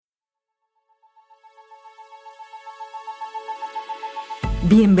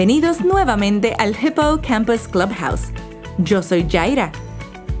Bienvenidos nuevamente al Hippo Campus Clubhouse. Yo soy Jaira.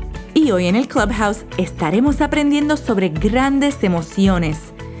 Y hoy en el Clubhouse estaremos aprendiendo sobre grandes emociones,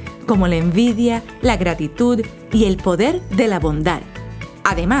 como la envidia, la gratitud y el poder de la bondad.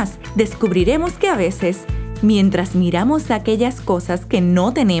 Además, descubriremos que a veces, mientras miramos aquellas cosas que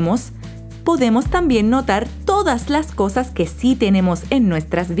no tenemos, podemos también notar todas las cosas que sí tenemos en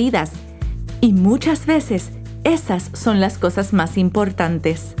nuestras vidas. Y muchas veces, esas son las cosas más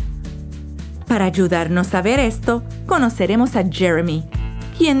importantes. Para ayudarnos a ver esto, conoceremos a Jeremy,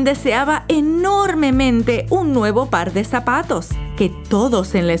 quien deseaba enormemente un nuevo par de zapatos, que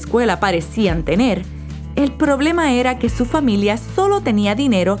todos en la escuela parecían tener. El problema era que su familia solo tenía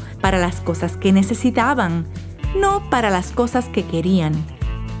dinero para las cosas que necesitaban, no para las cosas que querían.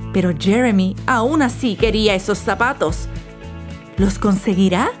 Pero Jeremy aún así quería esos zapatos. ¿Los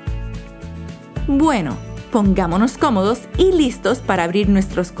conseguirá? Bueno, pongámonos cómodos y listos para abrir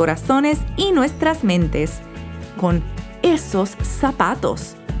nuestros corazones y nuestras mentes con Esos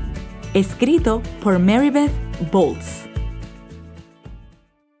zapatos. Escrito por Marybeth Boltz.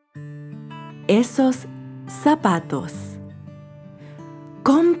 Esos zapatos.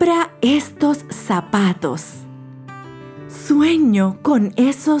 Compra estos zapatos. Sueño con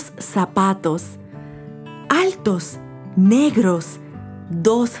esos zapatos. Altos, negros,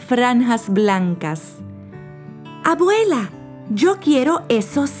 2 franjas blancas. Abuela, yo quiero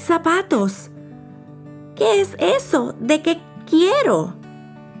esos zapatos. ¿Qué es eso de que quiero?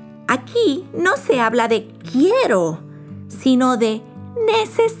 Aquí no se habla de quiero, sino de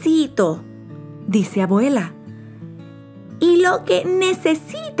necesito, dice abuela. Y lo que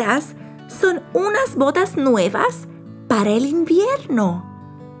necesitas son unas botas nuevas para el invierno.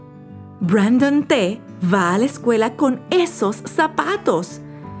 Brandon T. va a la escuela con esos zapatos.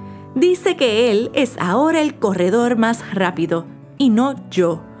 Dice que él es ahora el corredor más rápido y no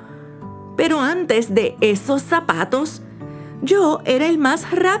yo. Pero antes de esos zapatos, yo era el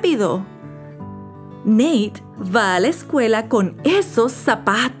más rápido. Nate va a la escuela con esos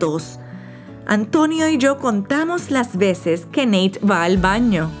zapatos. Antonio y yo contamos las veces que Nate va al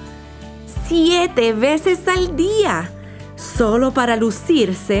baño. 7 veces al día, solo para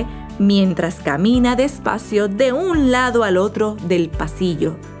lucirse mientras camina despacio de un lado al otro del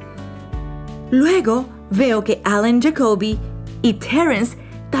pasillo. Luego veo que Alan Jacoby y Terrence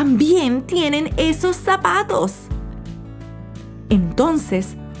también tienen esos zapatos.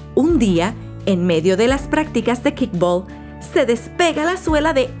 Entonces, un día, en medio de las prácticas de kickball, se despega la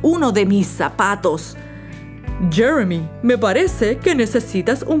suela de uno de mis zapatos. Jeremy, me parece que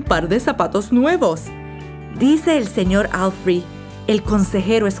necesitas un par de zapatos nuevos, dice el señor Alfrey, el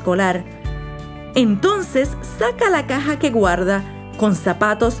consejero escolar. Entonces saca la caja que guarda con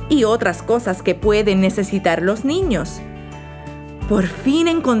zapatos y otras cosas que pueden necesitar los niños. Por fin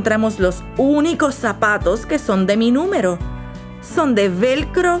encontramos los únicos zapatos que son de mi número. Son de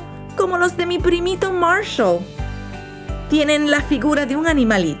velcro como los de mi primito Marshall. Tienen la figura de un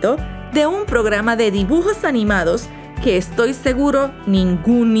animalito de un programa de dibujos animados que estoy seguro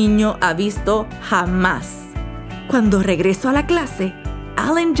ningún niño ha visto jamás. Cuando regreso a la clase,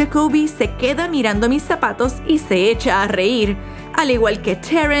 Alan Jacoby se queda mirando mis zapatos y se echa a reír, al igual que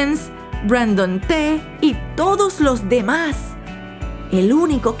Terrence, Brandon T. y todos los demás. El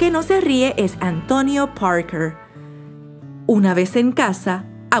único que no se ríe es Antonio Parker. Una vez en casa,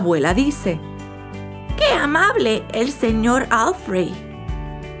 abuela dice: ¡Qué amable el señor Alfrey!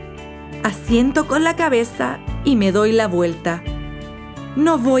 Asiento con la cabeza y me doy la vuelta.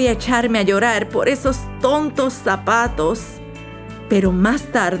 No voy a echarme a llorar por esos tontos zapatos. Pero más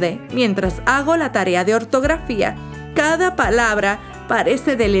tarde, mientras hago la tarea de ortografía, cada palabra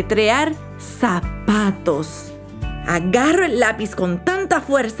parece deletrear zapatos. Agarro el lápiz con tanta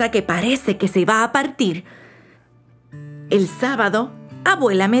fuerza que parece que se va a partir. El sábado,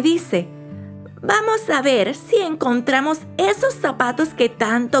 abuela me dice: vamos a ver si encontramos esos zapatos que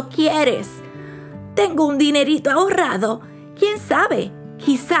tanto quieres. Tengo un dinerito ahorrado. ¿Quién sabe?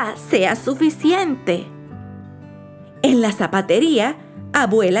 Quizás sea suficiente. En la zapatería,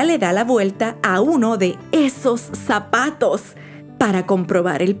 abuela le da la vuelta a uno de esos zapatos para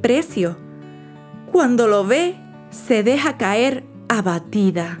comprobar el precio. Cuando lo ve, se deja caer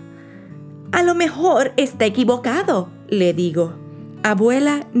abatida. A lo mejor está equivocado, le digo.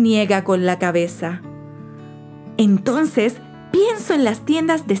 Abuela niega con la cabeza. Entonces pienso en las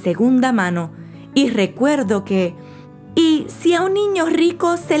tiendas de segunda mano y recuerdo que ¿y si a un niño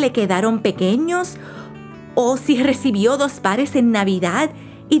rico se le quedaron pequeños? ¿O si recibió 2 pares en Navidad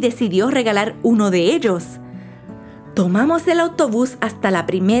y decidió regalar uno de ellos? Tomamos el autobús hasta la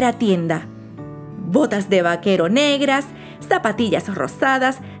primera tienda. Botas de vaquero negras, zapatillas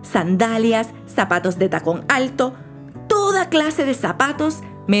rosadas, sandalias, zapatos de tacón alto, toda clase de zapatos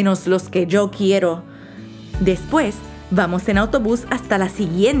menos los que yo quiero. Después vamos en autobús hasta la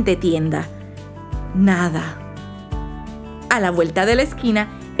siguiente tienda. Nada. A la vuelta de la esquina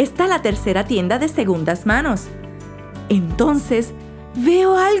está la tercera tienda de segundas manos. Entonces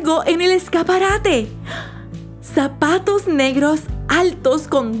veo algo en el escaparate. Zapatos negros altos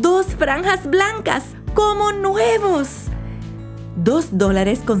con 2 franjas blancas, como nuevos.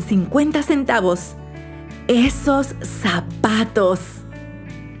 $2.50. Esos zapatos.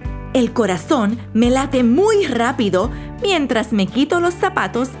 El corazón me late muy rápido mientras me quito los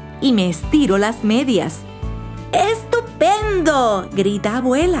zapatos y me estiro las medias. ¡Estupendo!, grita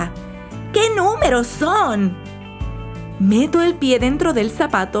abuela. ¿Qué números son? Meto el pie dentro del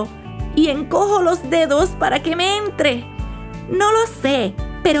zapato y encojo los dedos para que me entre. No lo sé,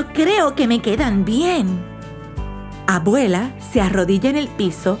 pero creo que me quedan bien. Abuela se arrodilla en el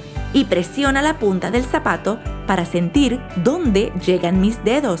piso y presiona la punta del zapato para sentir dónde llegan mis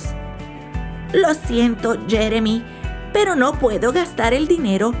dedos. Lo siento, Jeremy, pero no puedo gastar el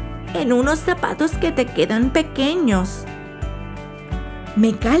dinero en unos zapatos que te quedan pequeños.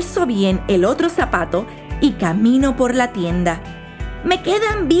 Me calzo bien el otro zapato y camino por la tienda. ¡Me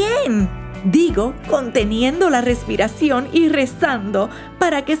quedan bien!, digo, conteniendo la respiración y rezando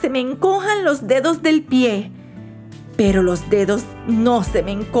para que se me encojan los dedos del pie. Pero los dedos no se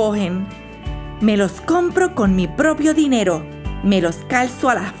me encogen. Me los compro con mi propio dinero, me los calzo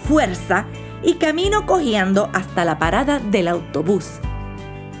a la fuerza y camino cojeando hasta la parada del autobús.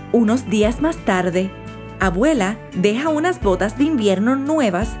 Unos días más tarde, abuela deja unas botas de invierno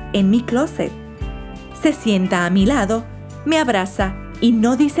nuevas en mi closet. Se sienta a mi lado, me abraza y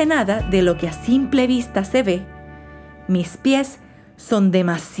no dice nada de lo que a simple vista se ve. Mis pies son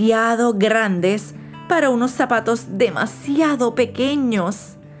demasiado grandes para unos zapatos demasiado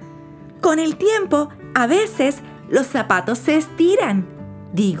pequeños. Con el tiempo, a veces los zapatos se estiran,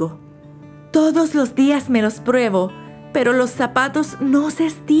 digo. Todos los días me los pruebo, pero los zapatos no se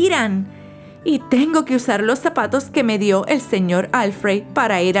estiran. Y tengo que usar los zapatos que me dio el señor Alfred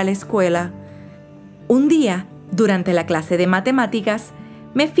para ir a la escuela. Un día, durante la clase de matemáticas,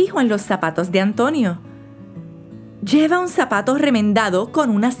 me fijo en los zapatos de Antonio. Lleva un zapato remendado con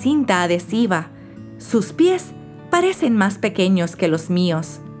una cinta adhesiva. Sus pies parecen más pequeños que los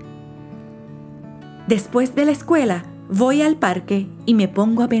míos. Después de la escuela, voy al parque y me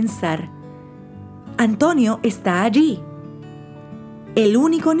pongo a pensar. Antonio está allí, el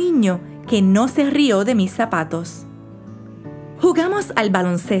único niño que no se rió de mis zapatos. Jugamos al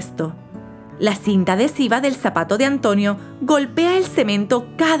baloncesto. La cinta adhesiva del zapato de Antonio golpea el cemento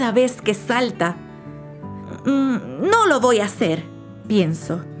cada vez que salta. No lo voy a hacer,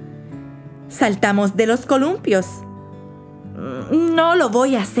 pienso. Saltamos de los columpios. No lo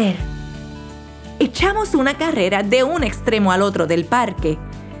voy a hacer. Echamos una carrera de un extremo al otro del parque.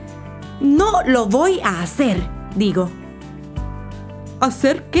 No lo voy a hacer, digo.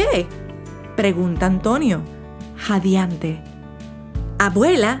 ¿Hacer qué?, pregunta Antonio, jadeante.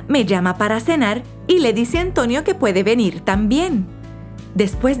 Abuela me llama para cenar y le dice a Antonio que puede venir también.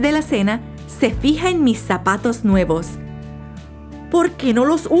 Después de la cena, se fija en mis zapatos nuevos. ¿Por qué no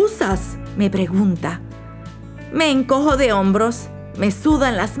los usas?, me pregunta. Me encojo de hombros, me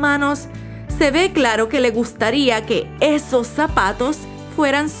sudan las manos. Se ve claro que le gustaría que esos zapatos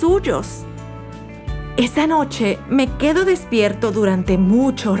fueran suyos. Esa noche me quedo despierto durante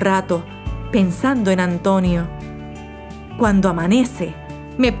mucho rato, pensando en Antonio. Cuando amanece,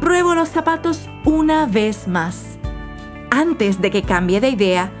 me pruebo los zapatos una vez más. Antes de que cambie de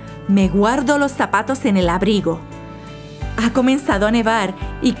idea, me guardo los zapatos en el abrigo. Ha comenzado a nevar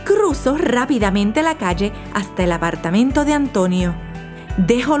y cruzo rápidamente la calle hasta el apartamento de Antonio.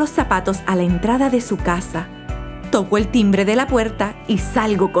 Dejo los zapatos a la entrada de su casa. Toco el timbre de la puerta y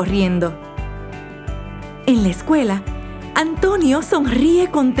salgo corriendo. En la escuela, Antonio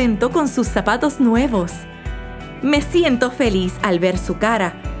sonríe contento con sus zapatos nuevos. Me siento feliz al ver su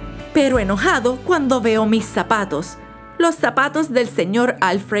cara, pero enojado cuando veo mis zapatos, los zapatos del señor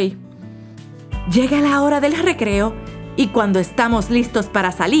Alfred. Llega la hora del recreo y cuando estamos listos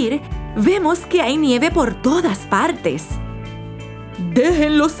para salir, vemos que hay nieve por todas partes.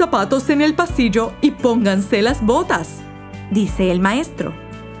 «Dejen los zapatos en el pasillo y pónganse las botas», dice el maestro.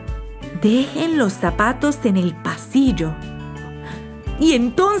 Dejen los zapatos en el pasillo. Y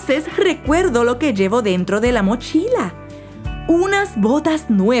entonces recuerdo lo que llevo dentro de la mochila. Unas botas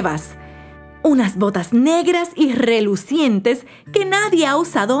nuevas. Unas botas negras y relucientes que nadie ha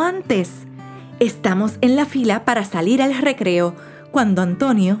usado antes. Estamos en la fila para salir al recreo cuando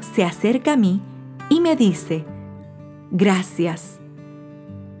Antonio se acerca a mí y me dice: Gracias.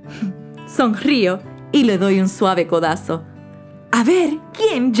 Sonrío y le doy un suave codazo. A ver,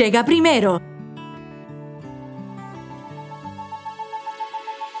 ¿quién llega primero?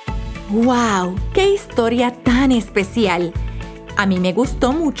 ¡Wow! ¡Qué historia tan especial! A mí me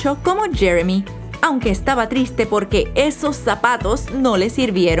gustó mucho cómo Jeremy, aunque estaba triste porque esos zapatos no le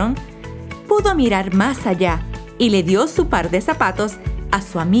sirvieron, pudo mirar más allá y le dio su par de zapatos a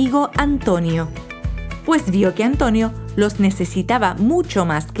su amigo Antonio, pues vio que Antonio los necesitaba mucho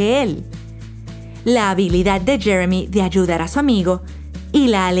más que él. La habilidad de Jeremy de ayudar a su amigo y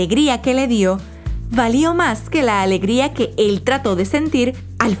la alegría que le dio valió más que la alegría que él trató de sentir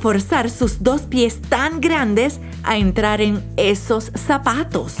al forzar sus 2 pies tan grandes a entrar en esos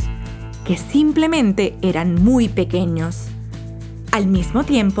zapatos, que simplemente eran muy pequeños. Al mismo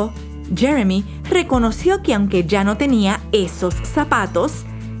tiempo, Jeremy reconoció que aunque ya no tenía esos zapatos,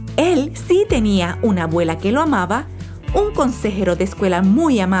 él sí tenía una abuela que lo amaba, un consejero de escuela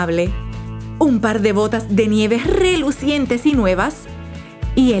muy amable, un par de botas de nieve relucientes y nuevas,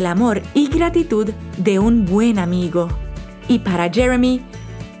 y el amor y gratitud de un buen amigo. Y para Jeremy,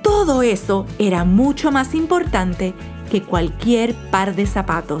 todo eso era mucho más importante que cualquier par de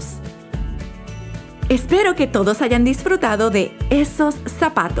zapatos. Espero que todos hayan disfrutado de esos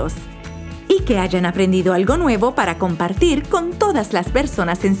zapatos y que hayan aprendido algo nuevo para compartir con todas las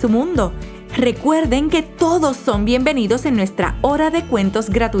personas en su mundo. Recuerden que todos son bienvenidos en nuestra hora de cuentos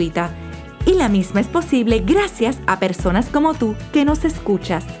gratuita. Y la misma es posible gracias a personas como tú que nos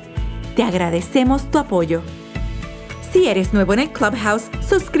escuchas. Te agradecemos tu apoyo. Si eres nuevo en el Clubhouse,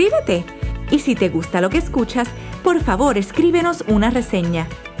 suscríbete. Y si te gusta lo que escuchas, por favor escríbenos una reseña.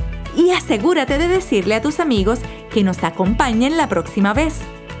 Y asegúrate de decirle a tus amigos que nos acompañen la próxima vez.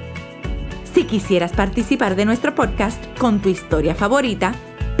 Si quisieras participar de nuestro podcast con tu historia favorita,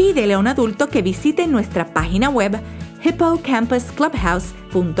 pídele a un adulto que visite nuestra página web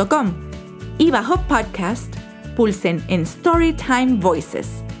hippocampusclubhouse.com. Y bajo podcast, pulsen en Storytime Voices.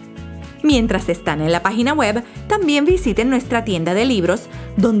 Mientras están en la página web, también visiten nuestra tienda de libros,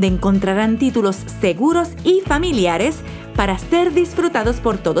 donde encontrarán títulos seguros y familiares para ser disfrutados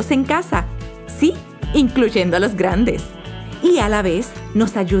por todos en casa. Sí, incluyendo a los grandes. Y a la vez,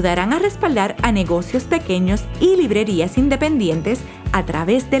 nos ayudarán a respaldar a negocios pequeños y librerías independientes a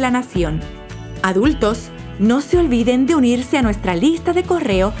través de la nación. Adultos, no se olviden de unirse a nuestra lista de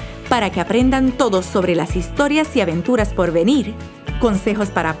correo para que aprendan todo sobre las historias y aventuras por venir, consejos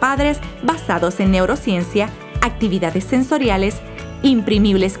para padres basados en neurociencia, actividades sensoriales,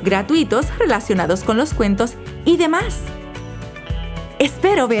 imprimibles gratuitos relacionados con los cuentos y demás.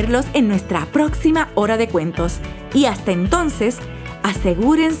 Espero verlos en nuestra próxima hora de cuentos y hasta entonces,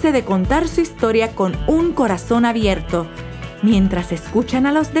 asegúrense de contar su historia con un corazón abierto, mientras escuchan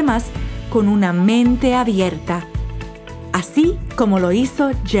a los demás con una mente abierta, así como lo hizo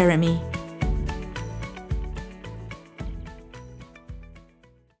Jeremy.